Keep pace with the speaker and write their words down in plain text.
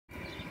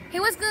Hey,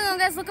 what's going on,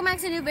 guys? Welcome back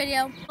to a new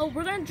video. Oh,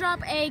 we're gonna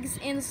drop eggs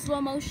in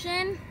slow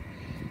motion.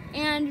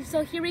 And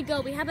so here we go.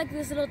 We have like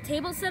this little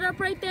table set up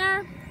right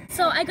there.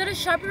 So I got a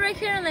Sharpie right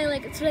here, and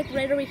it's like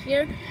right over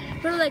here.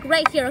 Put it like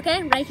right here,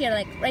 okay? Right here,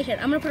 like right here.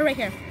 I'm gonna put it right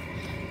here.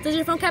 Does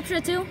your phone capture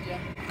it too? Yeah.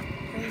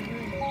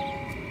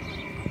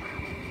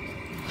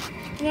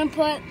 We're gonna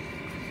put a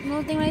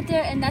little thing right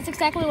there, and that's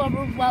exactly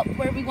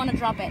where we want to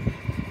drop it.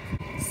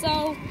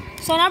 So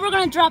now we're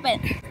gonna drop it.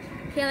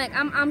 Okay, like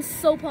I'm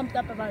so pumped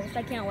up about this.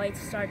 I can't wait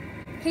to start.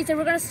 Okay, so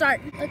we're gonna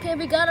start. Okay,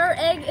 we got our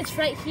egg. It's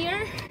right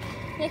here.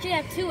 We actually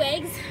have two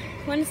eggs.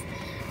 One's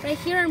right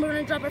here, and we're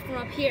gonna drop it from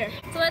up here.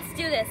 So let's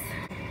do this.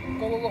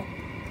 Go, go, go.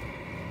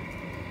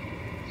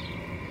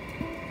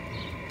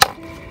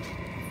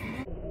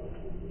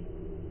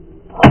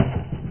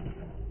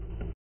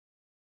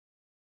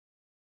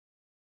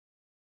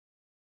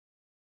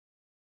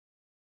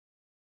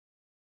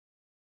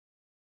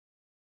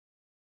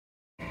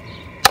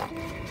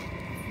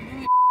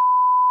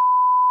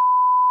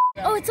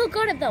 Oh, it's still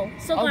got it though.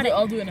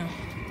 I'll do it now.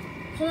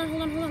 Hold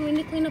on. We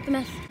need to clean up the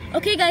mess.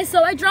 Okay, guys,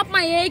 so I dropped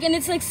my egg and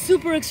it's like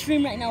super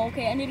extreme right now.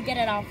 Okay, I need to get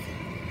it off.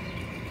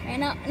 Right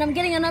now, and I'm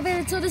getting another.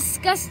 It's so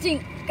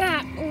disgusting.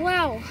 God,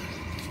 wow.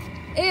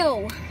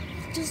 Ew.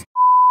 Just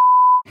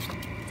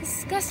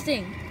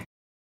disgusting.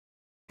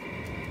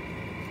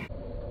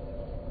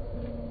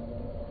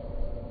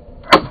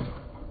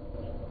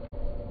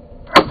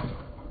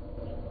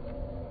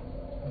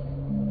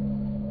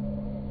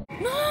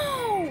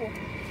 No!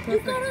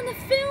 Perfect. You got on the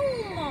film!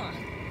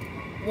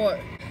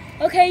 What?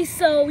 Okay,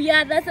 so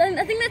yeah, I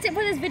think that's it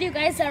for this video,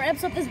 guys. Our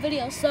episode of this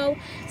video. So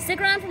stick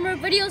around for more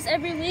videos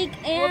every week,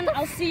 and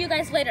I'll see you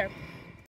guys later.